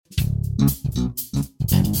Hi,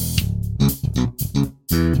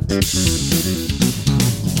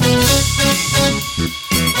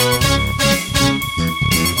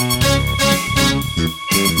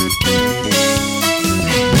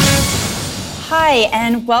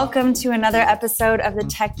 and welcome to another episode of the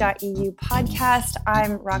Tech.eu podcast.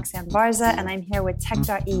 I'm Roxanne Barza, and I'm here with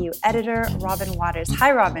Tech.eu editor, Robin Waters.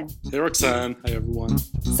 Hi, Robin. Hey, Roxanne. Hi, everyone.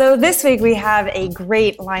 So this week we have a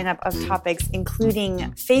great lineup of topics, including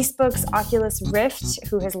Facebook's Oculus Rift,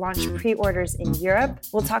 who has launched pre-orders in Europe.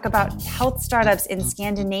 We'll talk about health startups in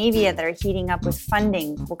Scandinavia that are heating up with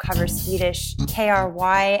funding. We'll cover Swedish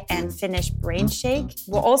KRY and Finnish BrainShake.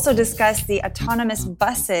 We'll also discuss the autonomous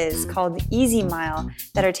buses called Easy Mile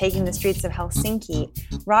that are taking the streets of Helsinki.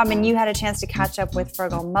 Robin, you had a chance to catch up with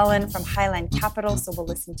Fergal Mullen from Highland Capital, so we'll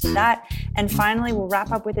listen to that. And finally, we'll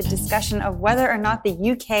wrap up with a discussion of whether or not the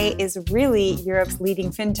UK is really Europe's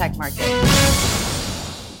leading fintech market.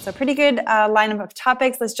 So pretty good lineup of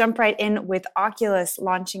topics. Let's jump right in with Oculus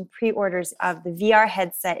launching pre-orders of the VR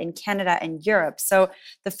headset in Canada and Europe. So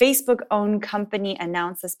the Facebook-owned company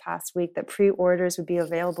announced this past week that pre-orders would be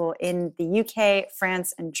available in the UK,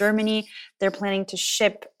 France, and Germany. They're planning to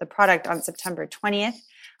ship the product on September 20th.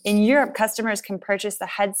 In Europe, customers can purchase the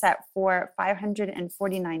headset for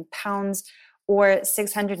 £549 or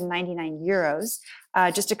 699 euros.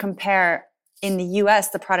 Just to compare, in the US,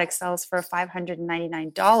 the product sells for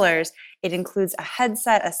 $599. It includes a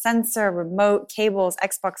headset, a sensor, remote, cables,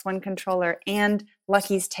 Xbox One controller, and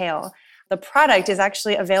Lucky's Tail. The product is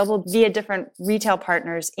actually available via different retail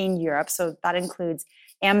partners in Europe. So that includes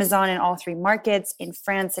Amazon in all three markets. In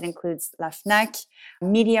France, it includes La Fnac,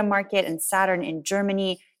 Media Market, and Saturn in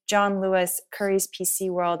Germany, John Lewis, Curry's PC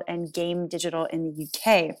World, and Game Digital in the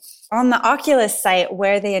UK. On the Oculus site,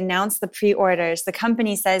 where they announced the pre-orders, the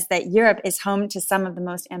company says that Europe is home to some of the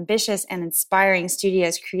most ambitious and inspiring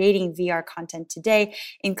studios creating VR content today,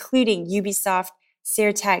 including Ubisoft,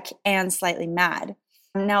 Sirtech, and Slightly Mad.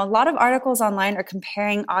 Now, a lot of articles online are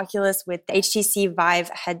comparing Oculus with the HTC Vive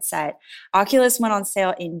headset. Oculus went on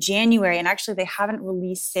sale in January, and actually they haven't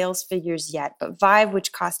released sales figures yet. But Vive,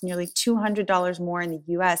 which costs nearly $200 more in the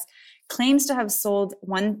US, claims to have sold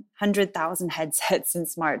 100,000 headsets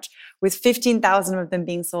since March, with 15,000 of them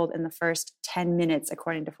being sold in the first 10 minutes,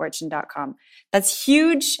 according to Fortune.com. That's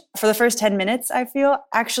huge for the first 10 minutes, I feel.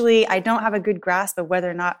 Actually, I don't have a good grasp of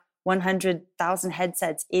whether or not 100,000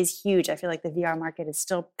 headsets is huge. I feel like the VR market is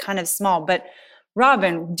still kind of small. But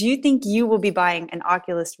Robin, do you think you will be buying an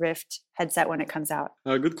Oculus Rift headset when it comes out?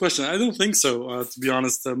 Good question. I don't think so, to be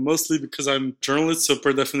honest, mostly because I'm a journalist, so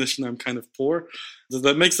per definition, I'm kind of poor.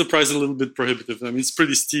 That makes the price a little bit prohibitive. I mean, it's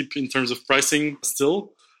pretty steep in terms of pricing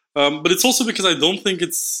still. But it's also because I don't think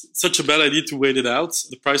it's such a bad idea to wait it out.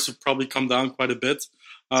 The price would probably come down quite a bit.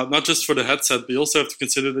 Not just for the headset, but you also have to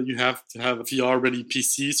consider that you have to have a VR-ready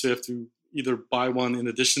PC, so you have to either buy one in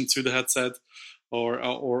addition to the headset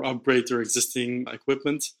or upgrade your existing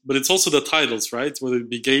equipment. But it's also the titles, right? Whether it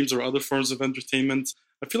be games or other forms of entertainment.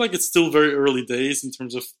 I feel like it's still very early days in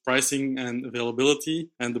terms of pricing and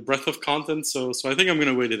availability and the breadth of content, so I think I'm going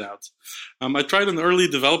to wait it out. I tried an early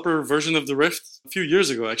developer version of the Rift a few years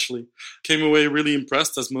ago, actually. Came away really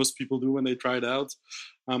impressed, as most people do when they try it out.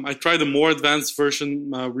 I tried a more advanced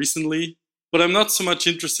version recently, but I'm not so much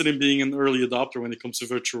interested in being an early adopter when it comes to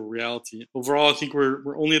virtual reality. Overall, I think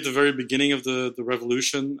we're only at the very beginning of the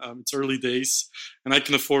revolution. It's early days, and I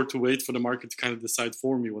can afford to wait for the market to kind of decide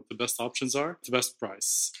for me what the best options are, the best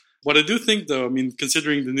price. What I do think, though, I mean,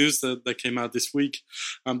 considering the news that came out this week,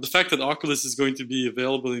 the fact that Oculus is going to be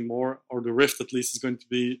available in more, or the Rift at least, is going to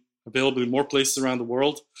be available in more places around the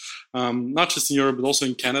world, not just in Europe, but also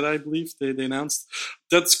in Canada, I believe they announced.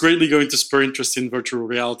 That's greatly going to spur interest in virtual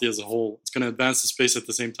reality as a whole. It's going to advance the space at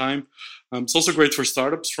the same time. It's also great for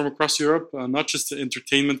startups from across Europe, not just the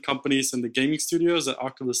entertainment companies and the gaming studios that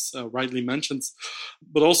Oculus rightly mentions,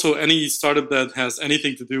 but also any startup that has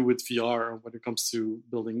anything to do with VR when it comes to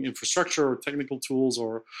building infrastructure or technical tools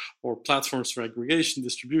or platforms for aggregation,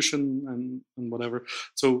 distribution, and whatever.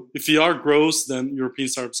 So if VR grows, then European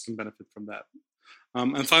startups can benefit from that.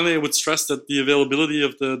 And finally, I would stress that the availability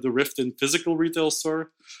of the Rift in physical retail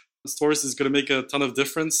stores is going to make a ton of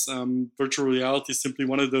difference. Virtual reality is simply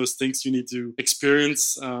one of those things you need to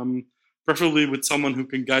experience, preferably with someone who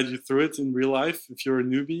can guide you through it in real life if you're a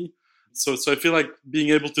newbie. So I feel like being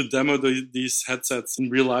able to demo these headsets in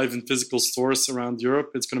real life in physical stores around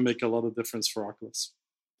Europe, it's going to make a lot of difference for Oculus.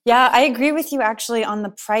 Yeah, I agree with you actually on the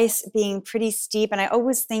price being pretty steep. And I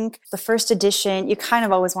always think the first edition, you kind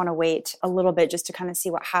of always want to wait a little bit just to kind of see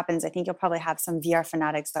what happens. I think you'll probably have some VR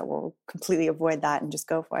fanatics that will completely avoid that and just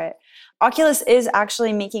go for it. Oculus is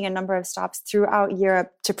actually making a number of stops throughout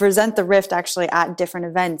Europe to present the Rift actually at different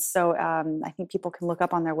events. So I think people can look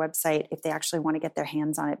up on their website if they actually want to get their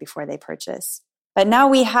hands on it before they purchase. But now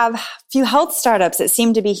we have a few health startups that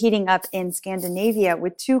seem to be heating up in Scandinavia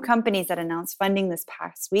with two companies that announced funding this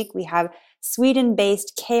past week. We have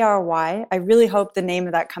Sweden-based KRY. I really hope the name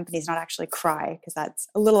of that company is not actually Cry, because that's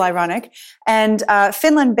a little ironic. And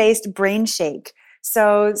Finland-based BrainShake.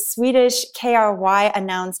 So Swedish KRY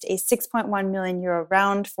announced a 6.1 million euro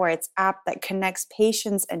round for its app that connects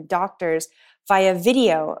patients and doctors via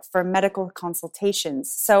video for medical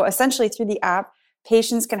consultations. So essentially through the app,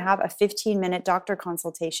 patients can have a 15-minute doctor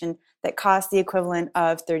consultation that costs the equivalent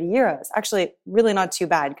of 30 euros. Actually, really not too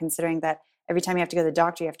bad, considering that every time you have to go to the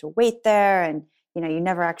doctor, you have to wait there. And, you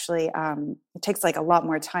never actually, it takes like a lot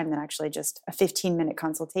more time than actually just a 15-minute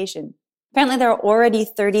consultation. Apparently, there are already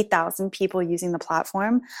 30,000 people using the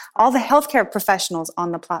platform. All the healthcare professionals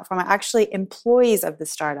on the platform are actually employees of the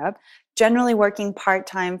startup, generally working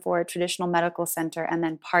part-time for a traditional medical center and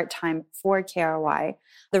then part-time for KRY.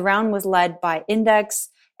 The round was led by Index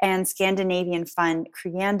and Scandinavian fund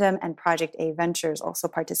Creandum, and Project A Ventures also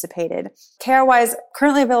participated. KRY is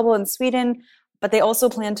currently available in Sweden, but they also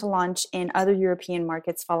plan to launch in other European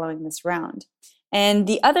markets following this round. And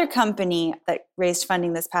the other company that raised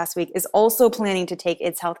funding this past week is also planning to take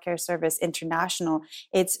its healthcare service international.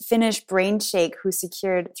 It's Finnish BrainShake, who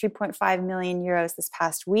secured 3.5 million euros this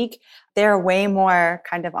past week. They're way more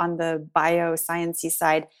kind of on the bioscience-y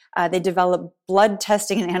side. They develop blood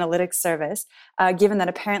testing and analytics service, given that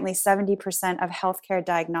apparently 70% of healthcare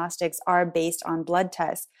diagnostics are based on blood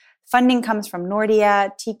tests. Funding comes from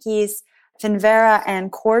Nordea, Tikis, Finvera,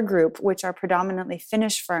 and Core Group, which are predominantly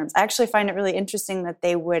Finnish firms. I actually find it really interesting that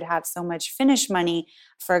they would have so much Finnish money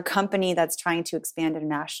for a company that's trying to expand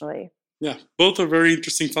internationally. Yeah, both are very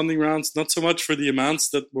interesting funding rounds, not so much for the amounts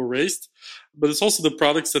that were raised, but it's also the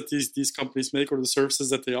products that these companies make or the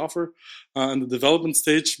services that they offer in the development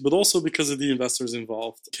stage, but also because of the investors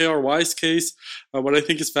involved. KRY's case, what I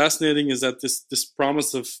think is fascinating is that this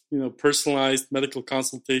promise of personalized medical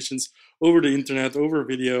consultations over the internet, over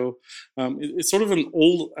video, it's sort of an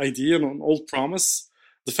old idea and an old promise.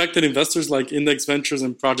 The fact that investors like Index Ventures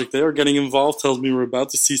and Project A are getting involved tells me we're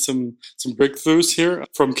about to see some breakthroughs here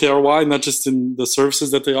from KRY, not just in the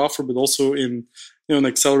services that they offer, but also in an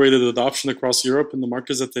accelerated adoption across Europe in the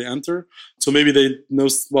markets that they enter. So maybe they know,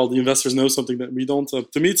 the investors know something that we don't.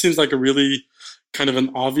 To me, it seems like a really kind of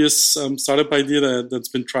an obvious startup idea that's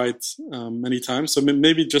been tried many times. So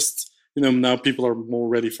maybe just now people are more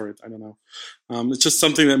ready for it. I don't know. It's just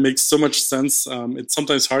something that makes so much sense. It's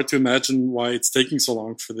sometimes hard to imagine why it's taking so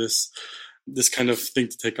long for this kind of thing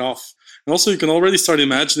to take off. And also, you can already start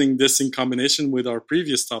imagining this in combination with our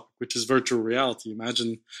previous topic, which is virtual reality.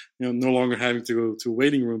 Imagine, no longer having to go to a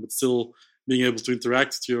waiting room, but still being able to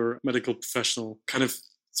interact with your medical professional, kind of,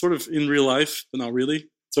 sort of in real life, but not really.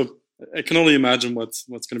 So I can only imagine what's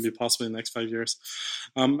going to be possible in the next 5 years.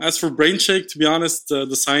 As for BrainShake, to be honest,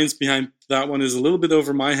 the science behind that one is a little bit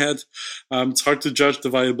over my head. It's hard to judge the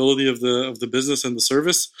viability of the business and the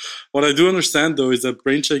service. What I do understand, though, is that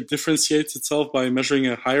BrainShake differentiates itself by measuring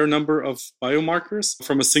a higher number of biomarkers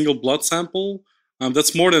from a single blood sample.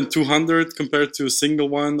 That's more than 200 compared to a single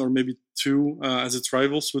one or maybe two, as its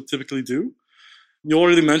rivals would typically do. You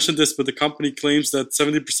already mentioned this, but the company claims that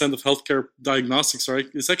 70% of healthcare diagnostics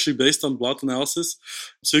is actually based on blood analysis.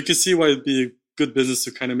 So you can see why it'd be a good business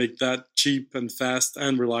to kind of make that cheap and fast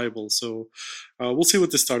and reliable. So we'll see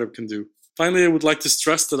what this startup can do. Finally, I would like to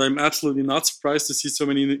stress that I'm absolutely not surprised to see so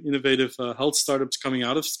many innovative health startups coming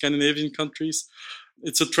out of Scandinavian countries.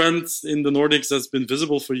 It's a trend in the Nordics that's been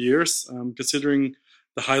visible for years, considering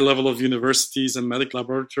the high level of universities and medical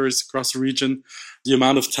laboratories across the region, the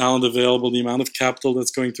amount of talent available, the amount of capital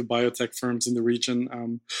that's going to biotech firms in the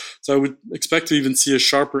region. So I would expect to even see a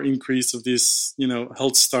sharper increase of these,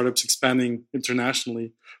 health startups expanding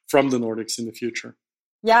internationally from the Nordics in the future.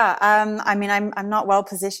 Yeah, I'm not well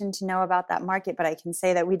positioned to know about that market, but I can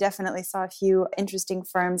say that we definitely saw a few interesting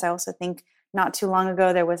firms. I also think not too long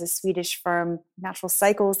ago, there was a Swedish firm, Natural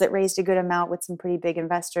Cycles, that raised a good amount with some pretty big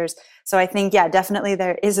investors. So I think, definitely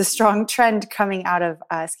there is a strong trend coming out of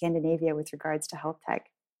Scandinavia with regards to health tech.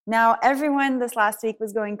 Now, everyone this last week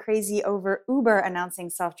was going crazy over Uber announcing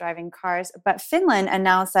self-driving cars, but Finland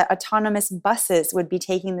announced that autonomous buses would be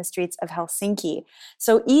taking the streets of Helsinki.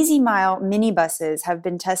 So EasyMile minibuses have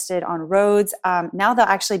been tested on roads. Now they'll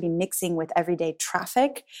actually be mixing with everyday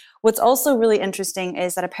traffic. What's also really interesting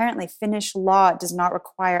is that apparently Finnish law does not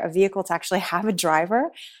require a vehicle to actually have a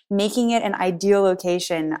driver, making it an ideal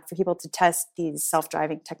location for people to test these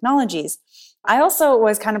self-driving technologies. I also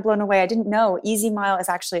was kind of blown away. I didn't know EasyMile is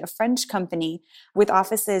actually a French company with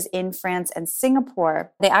offices in France and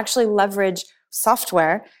Singapore. They actually leverage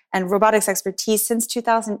software and robotics expertise since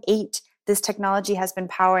 2008. This technology has been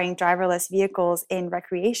powering driverless vehicles in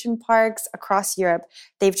recreation parks across Europe.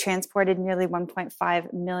 They've transported nearly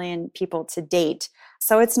 1.5 million people to date.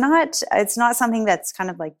 So it's not something that's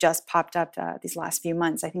kind of like just popped up these last few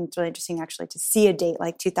months. I think it's really interesting actually to see a date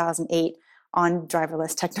like 2008 on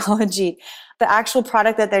driverless technology. The actual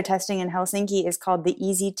product that they're testing in Helsinki is called the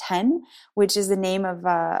Easy10, which is the name of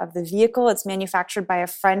the vehicle. It's manufactured by a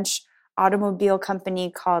French automobile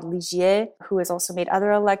company called Ligier, who has also made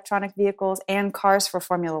other electronic vehicles and cars for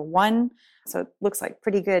Formula One. So it looks like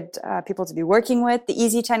pretty good people to be working with. The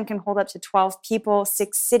Easy10 can hold up to 12 people,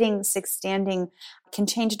 6 sitting, 6 standing, can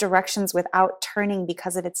change directions without turning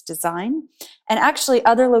because of its design. And actually,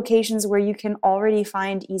 other locations where you can already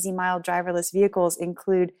find EasyMile driverless vehicles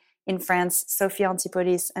include in France, Sophia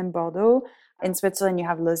Antipolis and Bordeaux. In Switzerland, you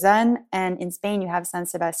have Lausanne, and in Spain, you have San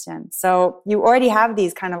Sebastian. So you already have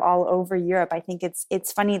these kind of all over Europe. I think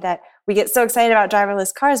it's funny that we get so excited about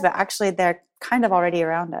driverless cars, but actually they're kind of already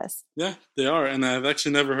around us. Yeah, they are. And I've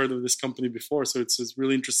actually never heard of this company before. So it's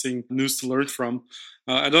really interesting news to learn from.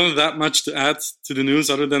 I don't have that much to add to the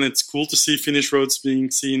news other than it's cool to see Finnish roads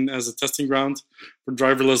being seen as a testing ground for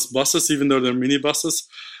driverless buses, even though they're minibuses.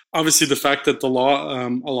 Obviously, the fact that the law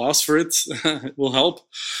allows for it will help.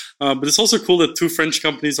 But it's also cool that 2 French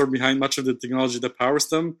companies are behind much of the technology that powers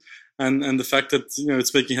them. And the fact that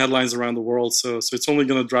it's making headlines around the world. So it's only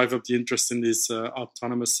going to drive up the interest in these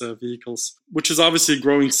autonomous vehicles, which is obviously a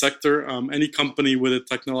growing sector. Any company with a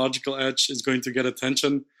technological edge is going to get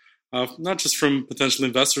attention, not just from potential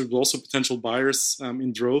investors, but also potential buyers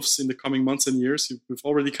in droves in the coming months and years. We've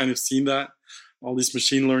already kind of seen that. All these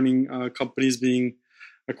machine learning companies being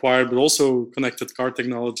acquired, but also connected car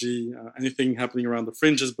technology, anything happening around the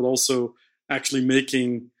fringes, but also actually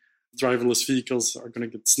making driverless vehicles are going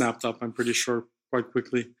to get snapped up, I'm pretty sure, quite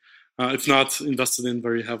quickly, if not invested in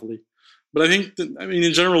very heavily. But I think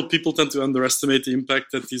in general, people tend to underestimate the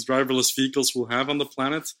impact that these driverless vehicles will have on the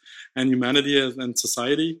planet and humanity and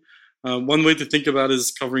society. One way to think about it is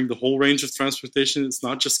covering the whole range of transportation. It's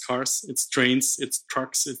not just cars, it's trains, it's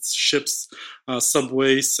trucks, it's ships,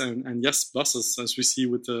 subways, and yes, buses, as we see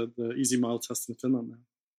with the EasyMile test in Finland now.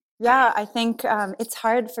 Yeah, I think it's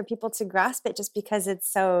hard for people to grasp it just because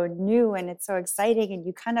it's so new and it's so exciting and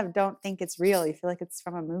you kind of don't think it's real. You feel like it's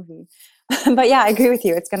from a movie. But yeah, I agree with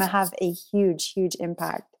you. It's going to have a huge, huge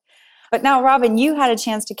impact. But now, Robin, you had a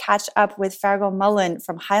chance to catch up with Fergal Mullen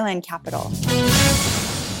from Highland Capital.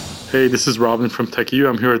 Hey, this is Robin from TechEU.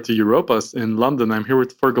 I'm here at the Europas in London. I'm here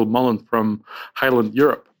with Fergal Mullen from Highland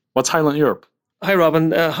Europe. What's Highland Europe? Hi,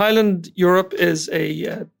 Robin. Highland Europe is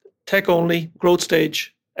a tech-only growth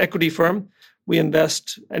stage equity firm. We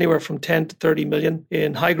invest anywhere from 10 to 30 million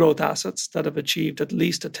in high growth assets that have achieved at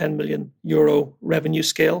least a 10 million euro revenue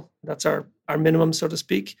scale. That's our minimum, so to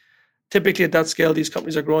speak. Typically at that scale, these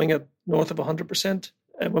companies are growing at north of 100%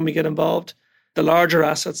 when we get involved. The larger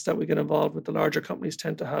assets that we get involved with, the larger companies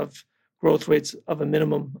tend to have growth rates of a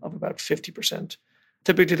minimum of about 50%.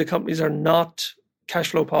 Typically, the companies are not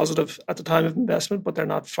cash flow positive at the time of investment, but they're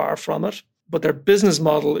not far from it. But their business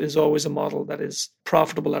model is always a model that is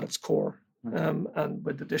profitable at its core. And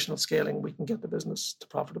with additional scaling, we can get the business to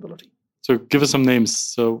profitability. So give us some names.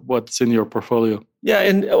 So what's in your portfolio? Yeah,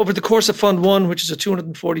 over the course of Fund 1, which is a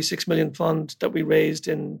 246 million fund that we raised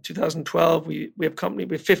in 2012, we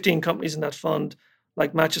have 15 companies in that fund,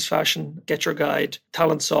 like Matches Fashion, Get Your Guide,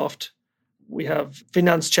 Talentsoft. We have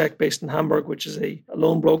FinanceCheck based in Hamburg, which is a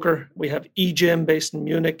loan broker. We have eGym based in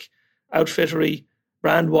Munich, Outfittery,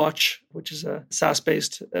 Brandwatch, which is a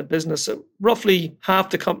SaaS-based business. So roughly half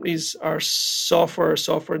the companies are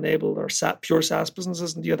software-enabled or pure SaaS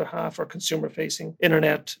businesses, and the other half are consumer-facing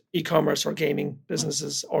internet, e-commerce or gaming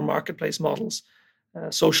businesses or marketplace models.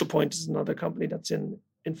 Social Point is another company that's in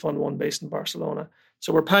Fund 1 based in Barcelona.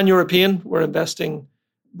 So we're pan-European. We're investing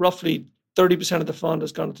roughly 30% of the fund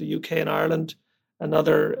has gone to the UK and Ireland,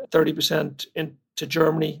 another 30% into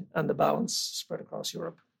Germany, and the balance spread across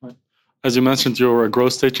Europe. Right. As you mentioned, you're a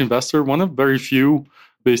growth stage investor, one of very few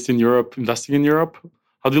based in Europe, investing in Europe.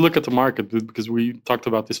 How do you look at the market? Because we talked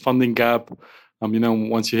about this funding gap.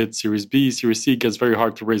 Once you hit Series B, Series C, it gets very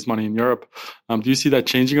hard to raise money in Europe. Do you see that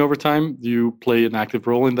changing over time? Do you play an active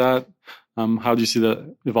role in that? How do you see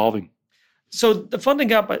that evolving? So the funding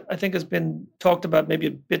gap, I think, has been talked about maybe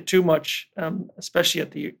a bit too much, especially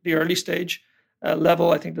at the early stage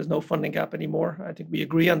level. I think there's no funding gap anymore. I think we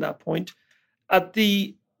agree on that point. At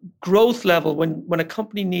the growth level, when a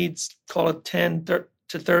company needs, call it 10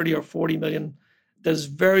 to 30 or 40 million, there's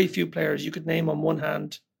very few players. You could name on one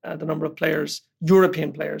hand the number of players,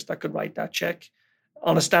 European players, that could write that check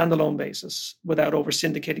on a standalone basis without over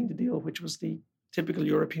syndicating the deal, which was the typical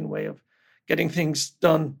European way of getting things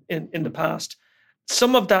done in the past.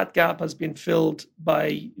 Some of that gap has been filled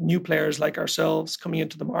by new players like ourselves coming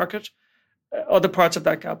into the market. Other parts of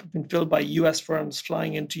that gap have been filled by US firms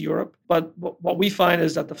flying into Europe. But what we find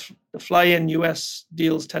is that the fly-in US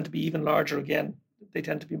deals tend to be even larger again. They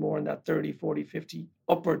tend to be more in that 30, 40, 50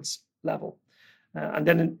 upwards level. And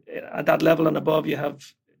then at that level and above, you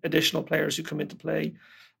have additional players who come into play,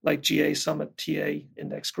 like GA Summit, TA,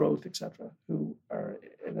 Index Growth, etc., who are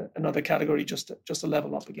in another category, just a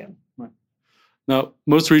level up again. Right. Now,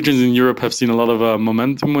 most regions in Europe have seen a lot of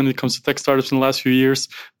momentum when it comes to tech startups in the last few years.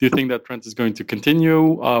 Do you think that trend is going to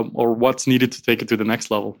continue, or what's needed to take it to the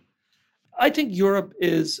next level? I think Europe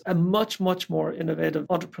is a much, much more innovative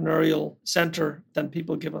entrepreneurial center than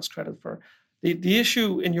people give us credit for. The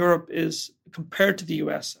issue in Europe is, compared to the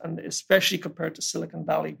US, and especially compared to Silicon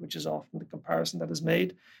Valley, which is often the comparison that is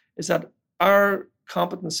made, is that our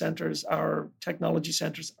competence centers, our technology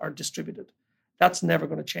centers are distributed. That's never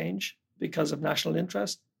going to change because of national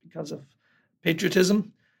interest, because of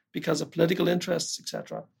patriotism, because of political interests,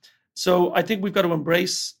 etc. So I think we've got to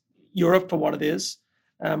embrace Europe for what it is.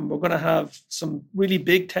 We're going to have some really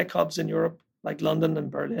big tech hubs in Europe, like London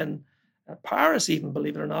and Berlin, Paris even,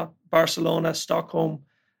 believe it or not, Barcelona, Stockholm,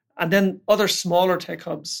 and then other smaller tech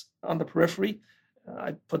hubs on the periphery.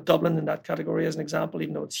 I put Dublin in that category as an example,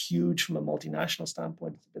 even though it's huge from a multinational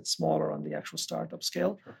standpoint. It's a bit smaller on the actual startup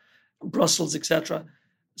scale. Sure. Brussels, etc.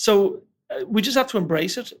 So we just have to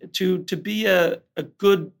embrace it. To be a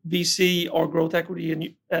good VC or growth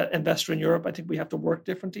equity investor in Europe, I think we have to work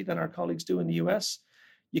differently than our colleagues do in the US.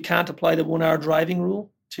 You can't apply the 1 hour driving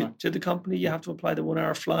rule to the company. You have to apply the 1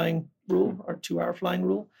 hour flying rule or 2 hour flying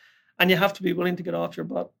rule. And you have to be willing to get off your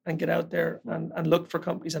butt and get out there and look for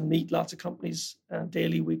companies and meet lots of companies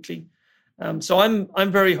daily, weekly. So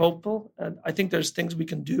I'm very hopeful. And I think there's things we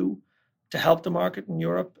can do to help the market in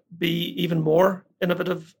Europe be even more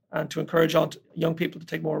innovative and to encourage young people to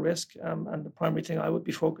take more risk. And the primary thing I would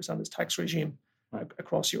be focused on is tax regime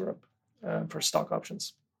across Europe for stock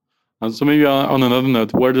options. So maybe on another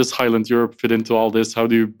note, where does Highland Europe fit into all this? How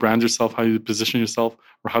do you brand yourself? How do you position yourself?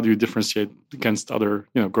 Or how do you differentiate against other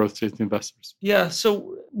growth stage investors? Yeah,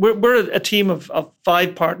 so we're a team of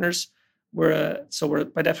 5 partners. We're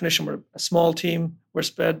by definition, we're a small team. We're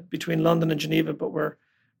spread between London and Geneva, but we're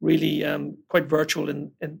really quite virtual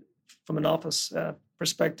from an office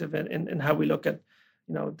perspective in how we look at,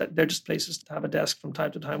 that they're just places to have a desk from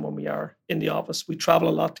time to time when we are in the office. We travel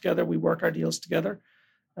a lot together. We work our deals together.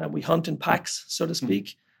 We hunt in packs, so to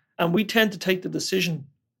speak. And we tend to take the decision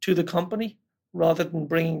to the company rather than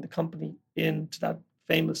bringing the company into that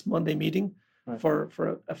famous Monday meeting for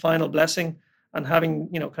a final blessing and having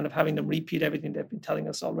them repeat everything they've been telling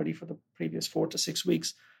us already for the previous 4 to 6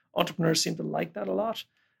 weeks. Entrepreneurs seem to like that a lot.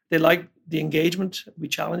 They like the engagement. We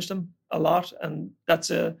challenge them a lot. And that's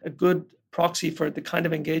a good proxy for the kind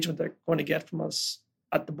of engagement they're going to get from us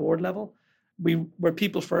at the board level. We're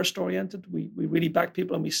people first oriented. We really back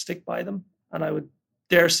people and we stick by them. And I would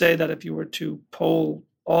dare say that if you were to poll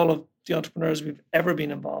all of the entrepreneurs we've ever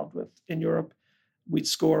been involved with in Europe, we'd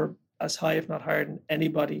score as high, if not higher, than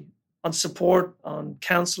anybody on support, on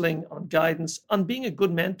counseling, on guidance, on being a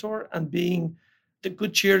good mentor and being the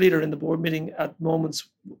good cheerleader in the board meeting at moments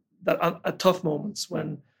at tough moments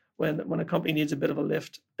when a company needs a bit of a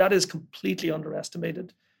lift. That is completely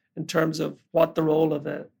underestimated in terms of what the role of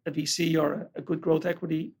a VC or a good growth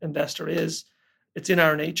equity investor is. It's in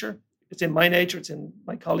our nature. It's in my nature. It's in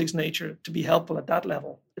my colleagues' nature to be helpful at that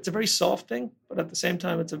level. It's a very soft thing, but at the same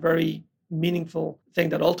time, it's a very meaningful thing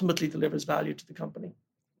that ultimately delivers value to the company.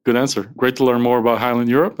 Good answer. Great to learn more about Highland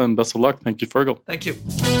Europe, and best of luck. Thank you, Fergal. Thank you.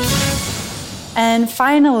 And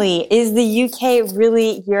finally, is the UK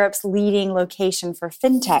really Europe's leading location for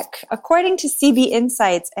fintech? According to CB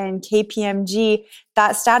Insights and KPMG,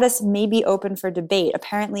 that status may be open for debate.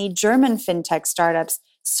 Apparently, German fintech startups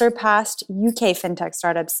surpassed UK fintech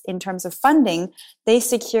startups in terms of funding. They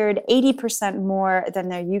secured 80% more than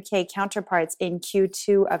their UK counterparts in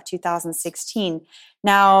Q2 of 2016.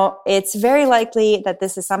 Now, it's very likely that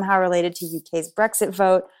this is somehow related to UK's Brexit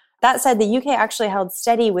vote. That said, the UK actually held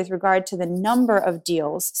steady with regard to the number of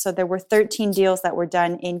deals. So there were 13 deals that were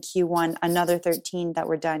done in Q1, another 13 that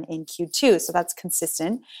were done in Q2. So that's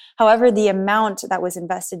consistent. However, the amount that was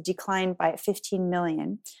invested declined by 15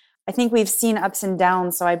 million. I think we've seen ups and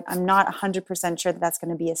downs, so I'm not 100% sure that that's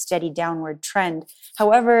going to be a steady downward trend.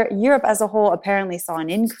 However, Europe as a whole apparently saw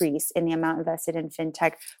an increase in the amount invested in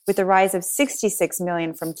fintech with a rise of 66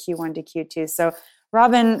 million from Q1 to Q2. So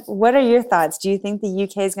Robin, what are your thoughts? Do you think the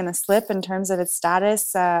UK is going to slip in terms of its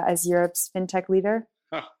status as Europe's fintech leader?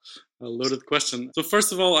 A loaded question. So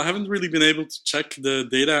first of all, I haven't really been able to check the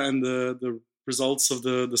data and the results of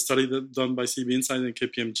the study done by CB Insight and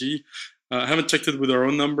KPMG. I haven't checked it with our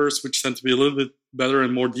own numbers, which tend to be a little bit better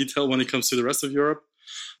and more detailed when it comes to the rest of Europe.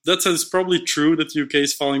 That said, it's probably true that the UK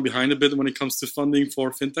is falling behind a bit when it comes to funding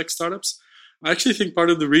for fintech startups. I actually think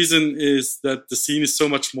part of the reason is that the scene is so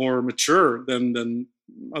much more mature than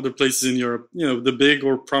other places in Europe. You know, the big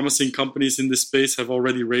or promising companies in this space have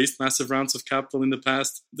already raised massive rounds of capital in the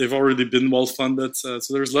past. They've already been well funded. So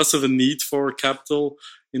there's less of a need for capital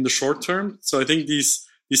in the short term. So I think these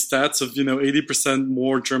stats of, 80%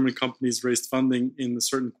 more German companies raised funding in a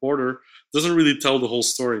certain quarter doesn't really tell the whole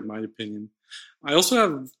story, in my opinion. I also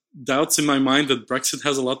have doubts in my mind that Brexit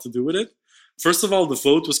has a lot to do with it. First of all, the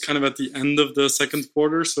vote was kind of at the end of the second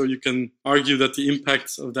quarter, so you can argue that the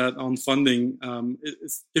impact of that on funding,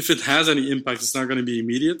 if it has any impact, it's not going to be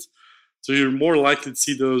immediate. So you're more likely to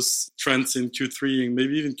see those trends in Q3 and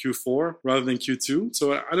maybe even Q4 rather than Q2.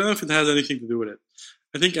 So I don't know if it has anything to do with it.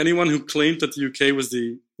 I think anyone who claimed that the UK was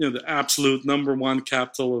the absolute number one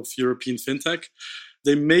capital of European fintech,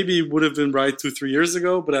 they maybe would have been right 2-3 years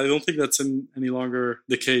ago, but I don't think that's any longer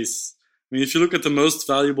the case. I mean, if you look at the most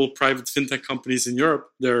valuable private fintech companies in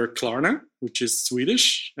Europe, there are Klarna, which is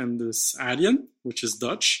Swedish, and there's Adyen, which is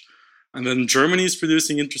Dutch. And then Germany is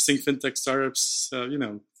producing interesting fintech startups,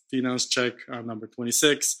 FinanceCheck, number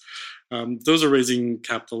 26. Those are raising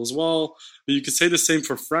capital as well. But you could say the same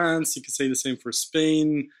for France. You could say the same for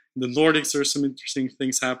Spain. In the Nordics, there are some interesting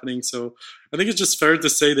things happening. So I think it's just fair to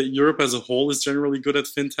say that Europe as a whole is generally good at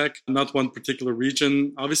fintech, not one particular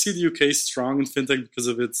region. Obviously, the UK is strong in fintech because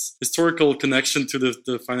of its historical connection to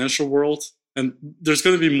the financial world. And there's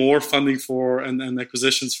going to be more funding for and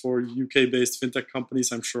acquisitions for UK-based fintech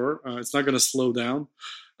companies, I'm sure. It's not going to slow down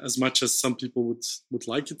as much as some people would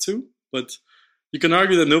like it to. But you can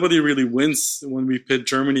argue that nobody really wins when we pit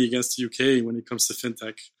Germany against the UK when it comes to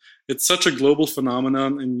fintech. It's such a global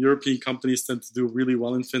phenomenon, and European companies tend to do really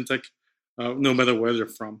well in fintech, no matter where they're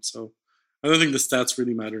from. So I don't think the stats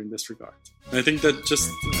really matter in this regard. And I think that just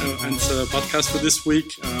ends the podcast for this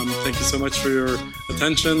week. Thank you so much for your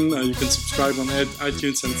attention. You can subscribe on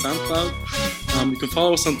iTunes and SoundCloud. You can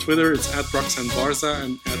follow us on Twitter. It's at Roxanne Barza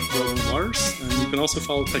and at Robin Waters. And you can also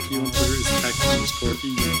follow TechEU on Twitter. It's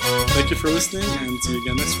tech_EU. Thank you for listening, and see you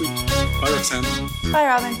again next week. Bye, Roxanne. Bye,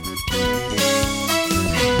 Robin.